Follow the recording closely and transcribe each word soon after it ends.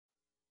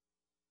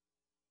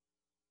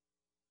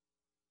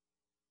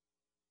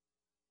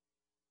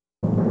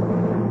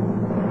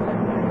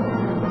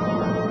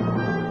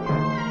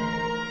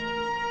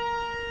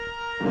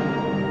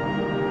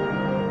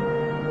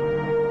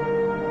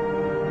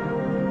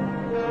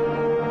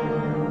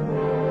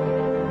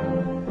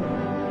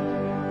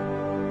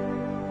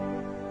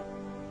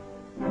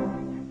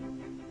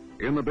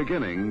In the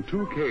beginning,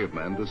 two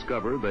cavemen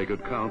discovered they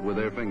could count with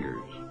their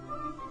fingers.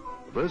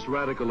 This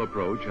radical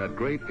approach had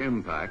great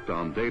impact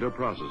on data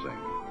processing.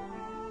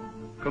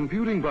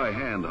 Computing by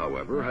hand,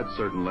 however, had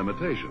certain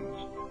limitations,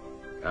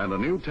 and a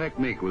new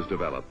technique was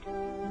developed,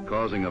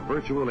 causing a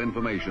virtual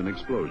information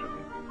explosion.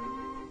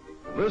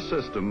 This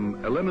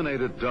system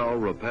eliminated dull,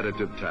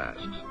 repetitive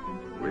tasks,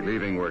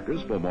 relieving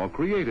workers for more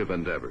creative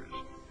endeavors.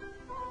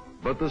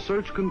 But the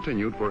search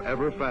continued for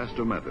ever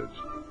faster methods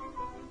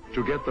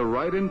to get the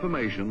right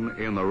information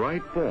in the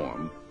right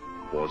form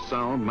for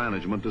sound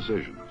management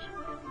decisions.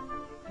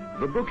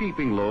 The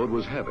bookkeeping load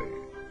was heavy.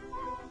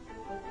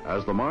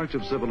 As the march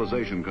of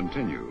civilization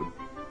continued,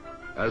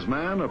 as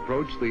man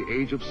approached the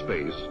age of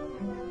space,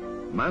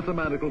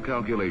 mathematical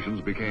calculations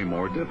became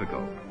more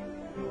difficult.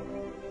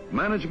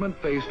 Management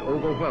faced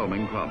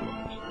overwhelming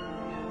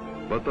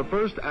problems. But the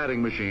first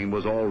adding machine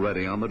was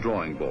already on the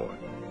drawing board.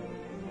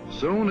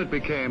 Soon it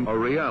became a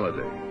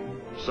reality,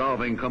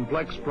 solving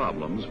complex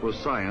problems for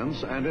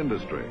science and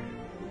industry.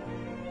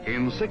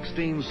 In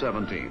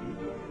 1617,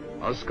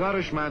 a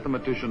Scottish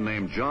mathematician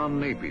named John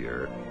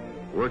Napier,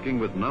 working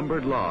with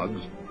numbered logs,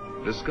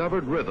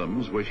 discovered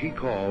rhythms which he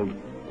called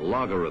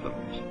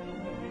logarithms.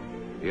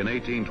 In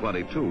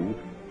 1822,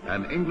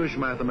 an English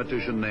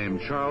mathematician named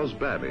Charles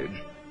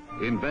Babbage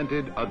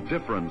invented a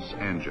difference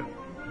engine,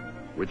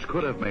 which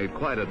could have made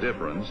quite a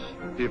difference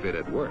if it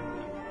had worked.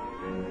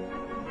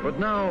 But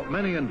now,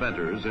 many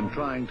inventors, in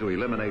trying to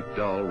eliminate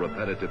dull,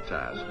 repetitive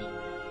tasks,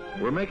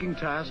 were making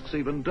tasks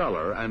even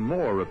duller and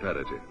more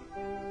repetitive.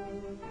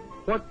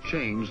 What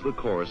changed the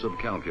course of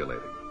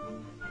calculating?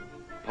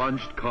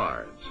 Punched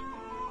cards,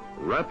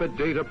 rapid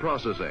data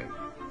processing.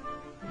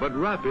 But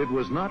rapid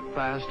was not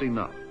fast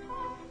enough.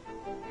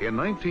 In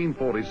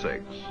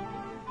 1946,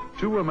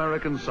 two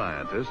American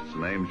scientists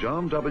named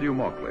John W.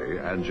 Mauchly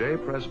and J.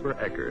 Presper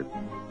Eckert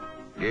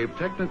gave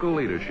technical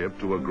leadership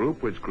to a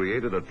group which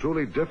created a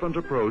truly different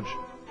approach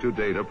to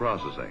data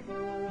processing.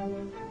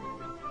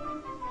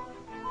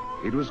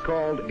 It was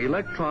called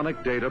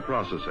electronic data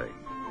processing.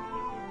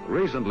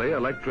 Recently,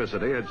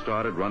 electricity had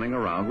started running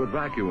around with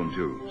vacuum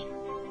tubes,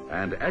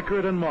 and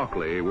Eckert and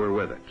Mauchly were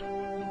with it.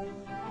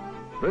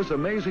 This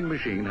amazing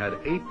machine had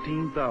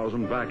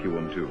 18,000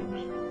 vacuum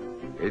tubes.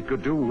 It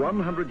could do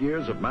 100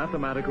 years of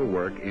mathematical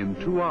work in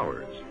 2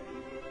 hours.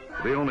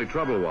 The only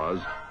trouble was,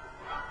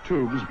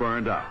 tubes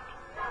burned out.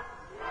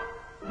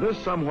 This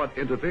somewhat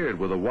interfered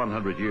with the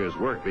 100 years'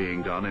 work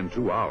being done in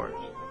 2 hours.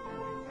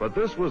 But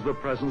this was the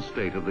present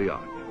state of the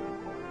art.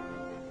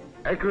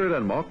 Eckert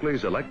and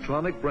Mauchly's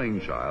electronic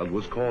brainchild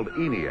was called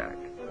ENIAC,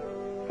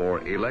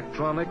 for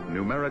Electronic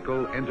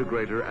Numerical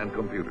Integrator and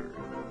Computer.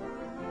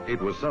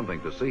 It was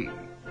something to see.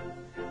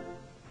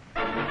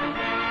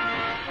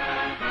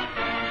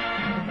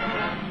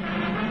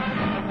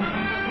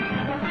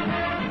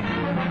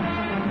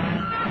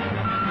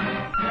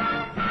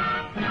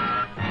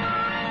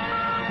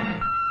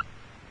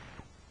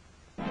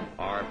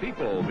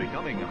 People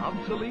becoming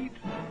obsolete?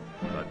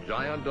 The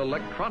giant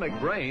electronic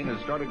brain has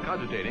started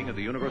cogitating at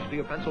the University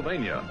of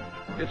Pennsylvania.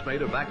 It's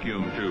made of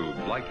vacuum tubes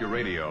like your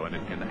radio, and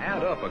it can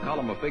add up a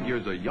column of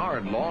figures a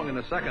yard long in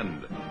a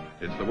second.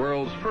 It's the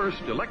world's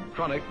first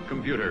electronic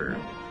computer.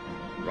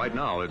 Right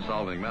now, it's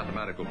solving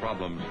mathematical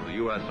problems for the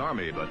U.S.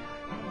 Army, but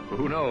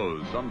who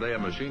knows, someday a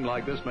machine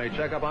like this may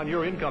check up on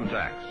your income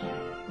tax.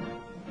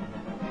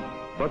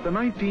 But the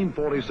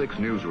 1946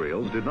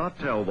 newsreels did not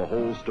tell the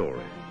whole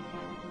story.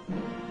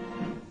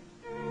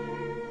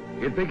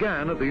 It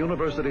began at the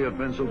University of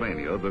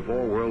Pennsylvania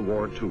before World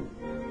War II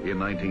in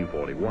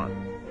 1941.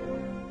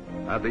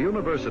 At the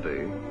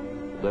university,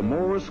 the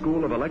Moore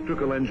School of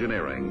Electrical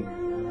Engineering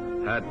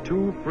had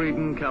 2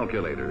 Frieden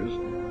calculators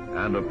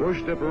and a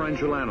Bush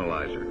differential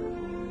analyzer.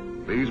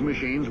 These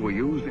machines were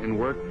used in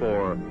work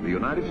for the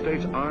United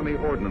States Army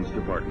Ordnance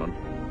Department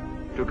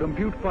to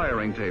compute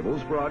firing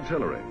tables for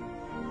artillery.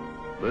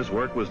 This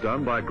work was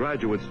done by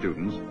graduate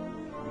students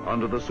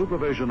under the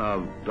supervision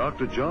of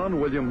Dr. John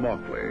William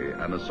Mauchly,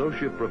 an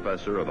associate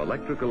professor of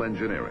electrical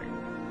engineering.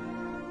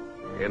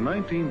 In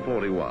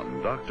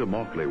 1941, Dr.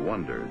 Mauchly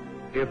wondered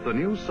if the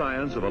new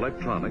science of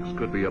electronics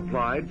could be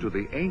applied to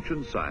the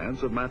ancient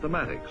science of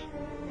mathematics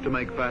to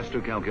make faster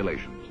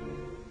calculations.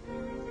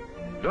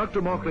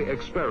 Dr. Mauchly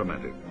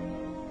experimented,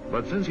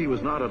 but since he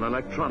was not an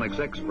electronics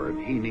expert,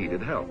 he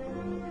needed help.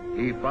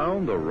 He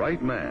found the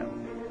right man,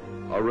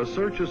 a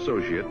research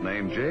associate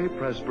named J.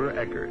 Presper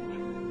Eckert.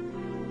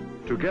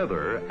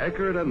 Together,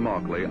 Eckert and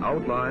Mauchly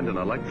outlined an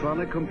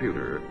electronic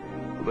computer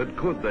that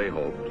could, they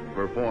hoped,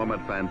 perform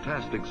at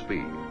fantastic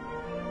speed.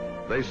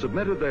 They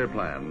submitted their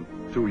plan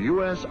to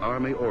U.S.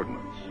 Army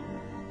Ordnance.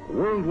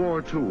 World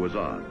War II was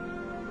on.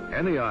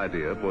 Any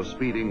idea for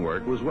speeding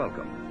work was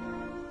welcome.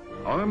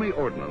 Army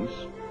Ordnance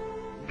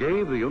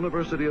gave the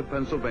University of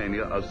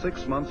Pennsylvania a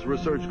 6-month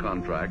research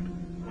contract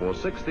for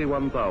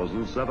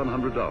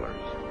 $61,700.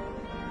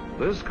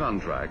 This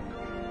contract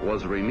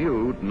was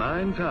renewed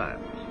 9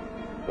 times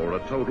for a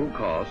total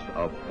cost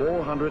of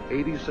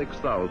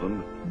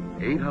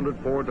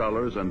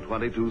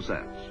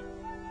 $486,804.22.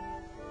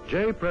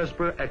 J.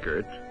 Presper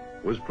Eckert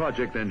was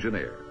project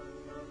engineer.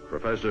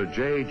 Professor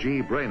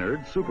J.G.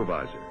 Brainerd,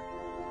 supervisor.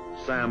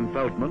 Sam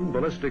Feltman,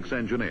 ballistics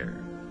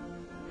engineer.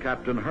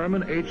 Captain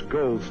Herman H.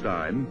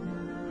 Goldstein,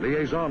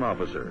 liaison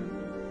officer.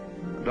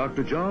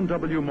 Dr. John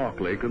W.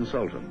 Mauchly,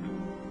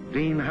 consultant.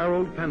 Dean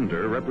Harold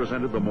Pender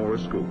represented the Moore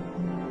School.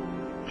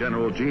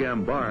 General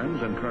G.M.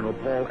 Barnes and Colonel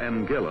Paul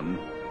N. Gillen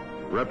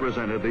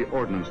represented the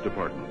Ordnance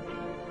Department.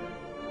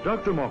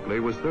 Dr.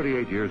 Mauchly was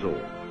 38 years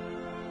old.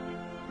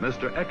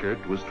 Mr.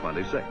 Eckert was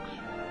 26.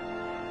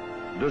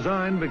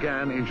 Design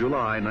began in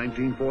July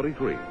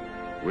 1943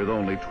 with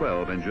only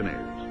 12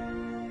 engineers.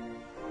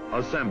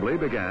 Assembly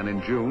began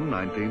in June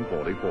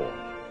 1944.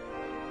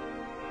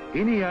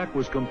 ENIAC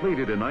was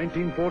completed in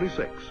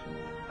 1946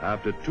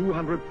 after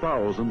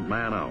 200,000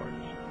 man-hours.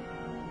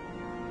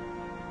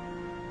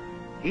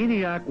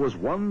 ENIAC was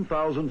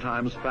 1,000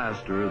 times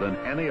faster than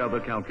any other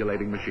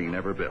calculating machine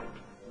ever built.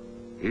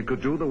 It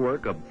could do the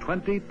work of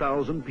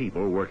 20,000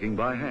 people working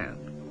by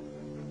hand.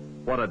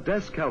 What a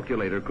desk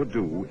calculator could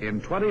do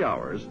in 20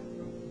 hours,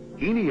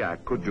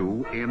 ENIAC could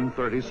do in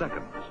 30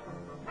 seconds.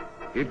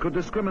 It could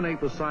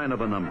discriminate the sign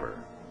of a number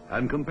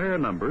and compare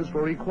numbers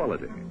for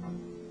equality.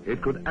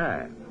 It could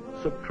add,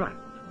 subtract,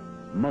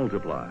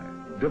 multiply,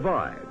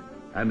 divide,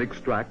 and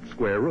extract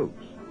square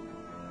roots.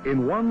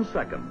 In 1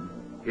 second,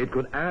 it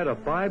could add a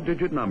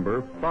 5-digit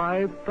number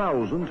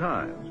 5,000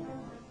 times.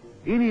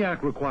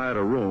 ENIAC required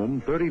a room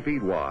 30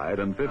 feet wide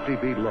and 50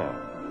 feet long.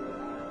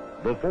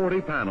 The 40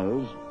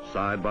 panels,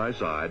 side by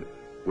side,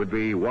 would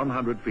be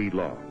 100 feet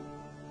long.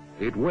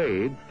 It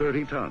weighed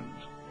 30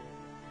 tons.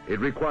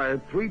 It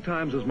required 3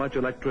 times as much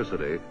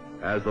electricity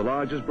as the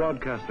largest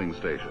broadcasting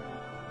station.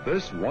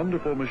 This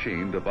wonderful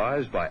machine,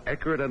 devised by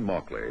Eckert and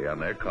Mauchly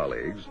and their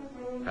colleagues,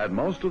 had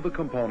most of the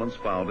components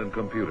found in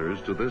computers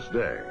to this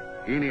day.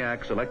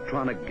 ENIAC's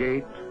electronic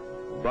gate,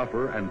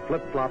 buffer, and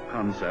flip-flop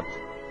concepts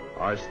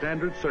are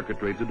standard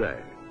circuitry today.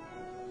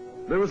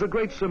 There is a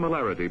great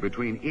similarity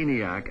between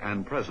ENIAC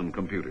and present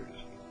computers.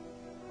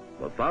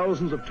 The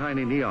thousands of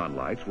tiny neon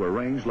lights were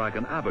arranged like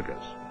an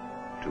abacus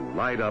to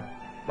light up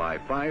by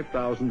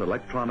 5,000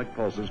 electronic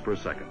pulses per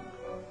second.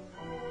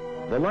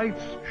 The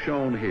lights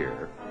shown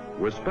here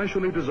were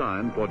specially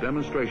designed for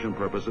demonstration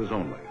purposes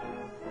only.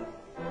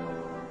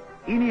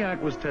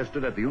 ENIAC was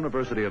tested at the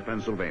University of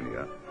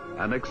Pennsylvania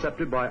and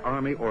accepted by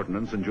Army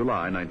Ordnance in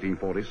July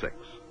 1946.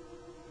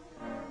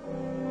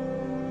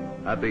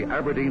 At the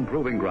Aberdeen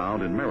Proving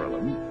Ground in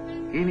Maryland,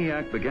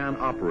 ENIAC began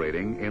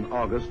operating in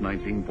August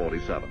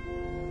 1947.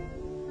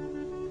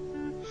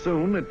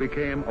 Soon it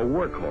became a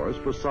workhorse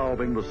for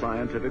solving the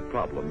scientific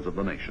problems of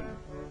the nation.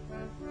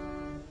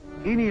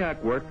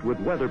 ENIAC worked with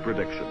weather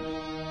prediction,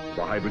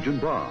 the hydrogen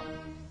bomb,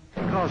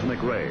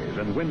 cosmic rays,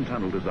 and wind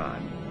tunnel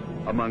design,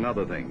 among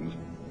other things,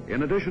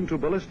 in addition to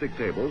ballistic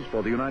tables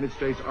for the United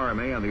States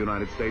Army and the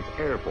United States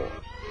Air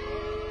Force.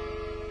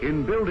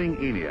 In building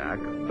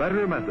ENIAC,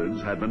 better methods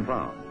had been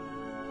found,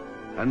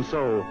 and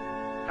so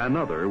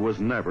another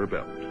was never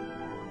built.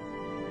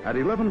 At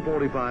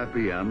 11:45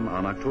 p.m.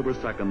 on October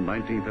 2nd,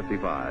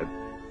 1955,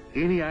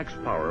 ENIAC's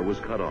power was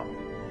cut off.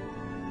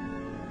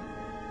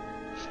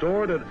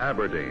 Stored at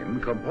Aberdeen,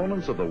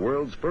 components of the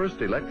world's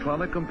first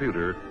electronic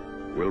computer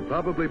will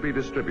probably be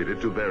distributed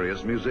to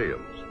various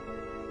museums.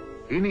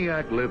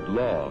 ENIAC lived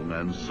long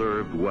and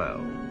served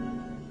well.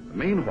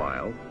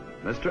 Meanwhile,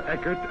 Mr.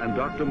 Eckert and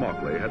Dr.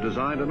 Mauchly had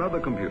designed another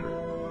computer.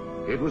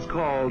 It was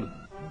called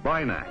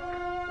BINAC.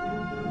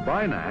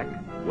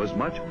 BINAC was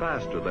much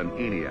faster than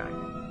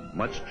ENIAC,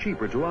 much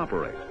cheaper to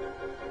operate,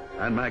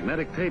 and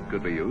magnetic tape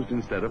could be used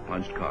instead of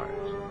punched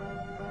cards.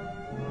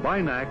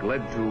 BINAC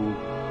led to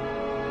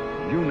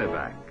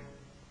UNIVAC.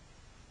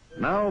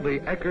 Now the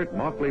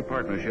Eckert-Mauchly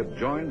partnership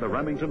joined the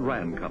Remington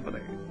Rand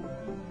Company.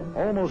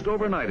 Almost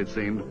overnight, it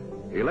seemed,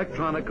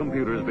 electronic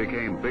computers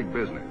became big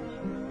business.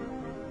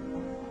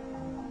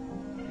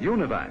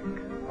 UNIVAC,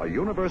 a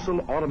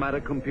universal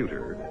automatic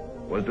computer,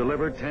 was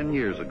delivered 10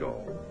 years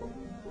ago.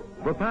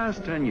 The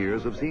past 10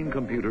 years have seen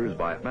computers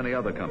by many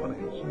other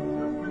companies.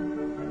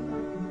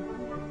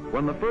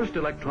 When the first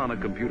electronic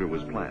computer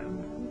was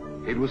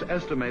planned, it was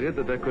estimated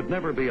that there could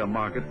never be a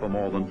market for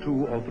more than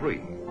 2 or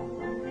 3.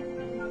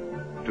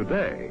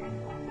 Today,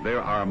 there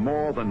are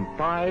more than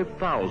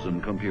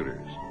 5,000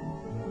 computers.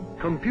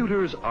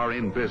 Computers are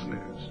in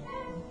business,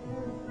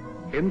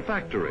 in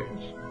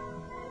factories.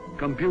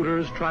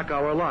 Computers track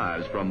our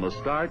lives from the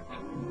start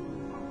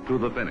to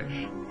the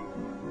finish.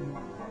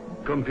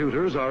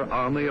 Computers are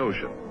on the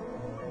ocean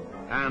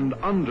and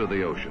under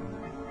the ocean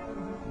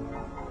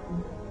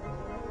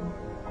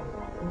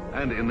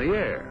and in the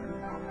air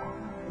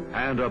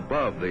and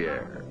above the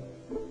air.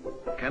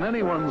 Can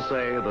anyone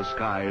say the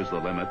sky is the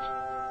limit?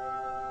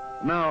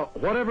 Now,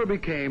 whatever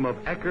became of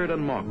Eckert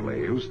and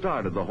Mauchly, who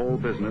started the whole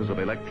business of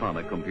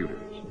electronic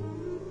computers?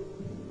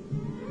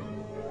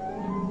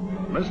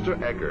 Mr.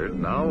 Eckert,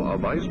 now a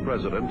vice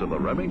president of the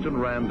Remington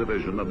Rand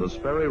division of the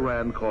Sperry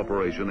Rand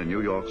Corporation in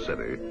New York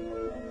City,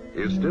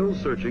 is still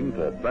searching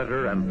for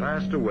better and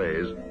faster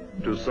ways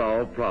to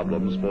solve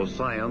problems for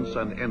science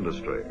and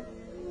industry.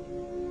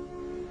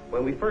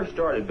 When we first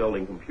started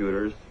building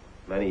computers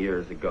many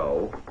years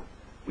ago,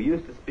 we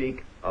used to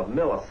speak of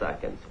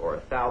milliseconds,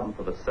 or 1,000th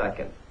of a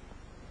second.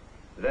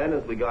 Then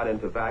as we got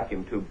into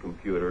vacuum tube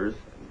computers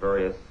and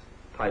various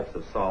types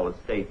of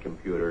solid-state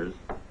computers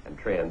and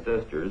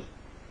transistors,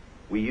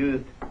 we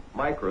used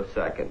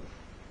microseconds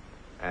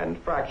and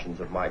fractions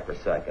of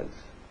microseconds.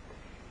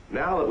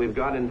 Now that we've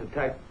gone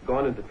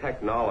into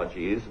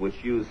technologies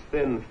which use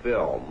thin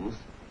films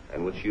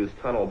and which use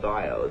tunnel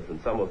diodes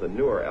and some of the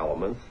newer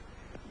elements,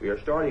 we are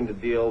starting to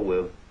deal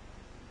with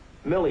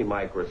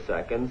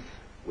millimicroseconds,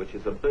 which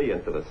is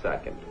 1/1000th of a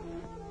second.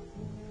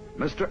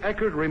 Mr.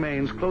 Eckert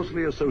remains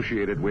closely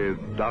associated with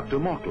Dr.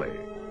 Mauchly,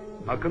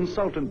 a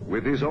consultant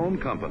with his own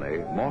company,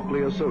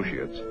 Mauchly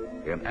Associates,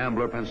 in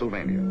Ambler,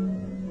 Pennsylvania.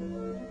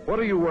 What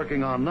are you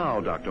working on now,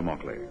 Dr.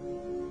 Mauchly?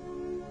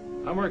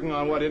 I'm working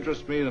on what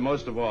interests me the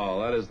most of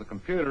all, that is the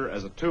computer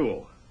as a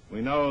tool.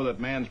 We know that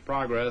man's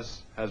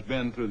progress has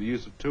been through the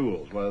use of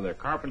tools, whether they're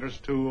carpenter's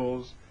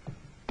tools,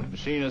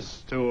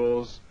 machinist's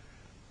tools,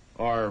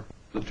 or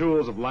the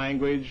tools of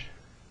language,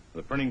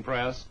 the printing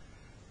press.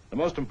 The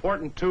most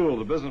important tool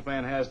the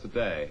businessman has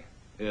today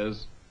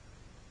is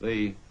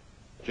the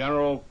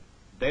general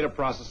data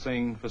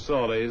processing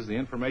facilities, the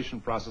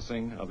information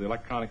processing of the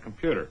electronic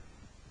computer.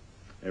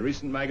 A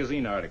recent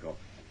magazine article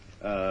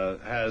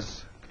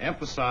has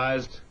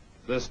emphasized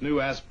this new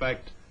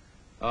aspect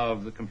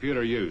of the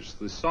computer use.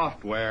 The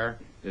software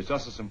is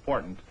just as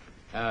important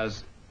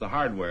as the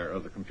hardware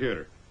of the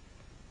computer.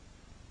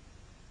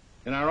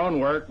 In our own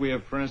work, we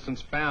have, for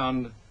instance,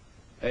 found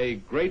a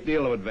great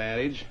deal of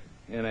advantage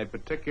in a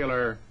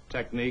particular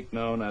technique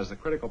known as the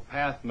critical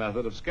path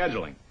method of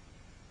scheduling.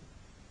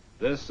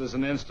 This is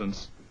an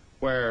instance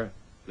where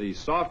the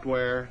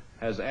software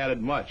has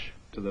added much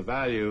to the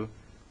value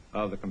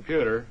of the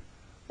computer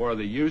for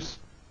the use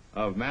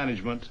of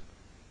management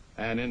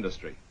and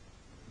industry.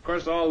 Of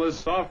course, all this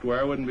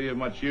software wouldn't be of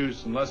much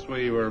use unless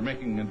we were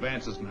making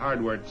advances in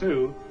hardware,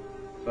 too.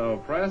 So,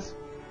 Press,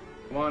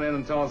 come on in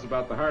and tell us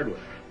about the hardware.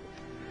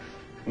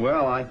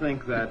 Well, I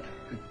think that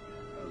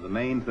the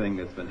main thing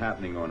that's been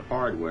happening on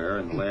hardware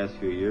in the last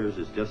few years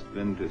has just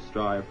been to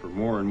strive for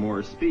more and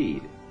more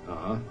speed.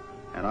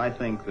 And I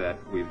think that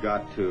we've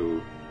got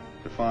to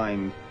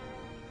find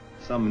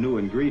some new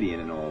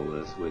ingredient in all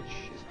this, which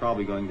is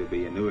probably going to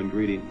be a new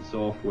ingredient in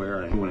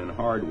software and a new one in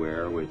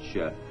hardware, which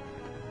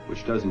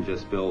doesn't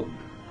just build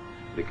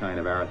the kind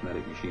of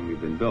arithmetic machine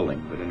we've been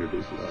building, but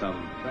introduces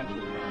some...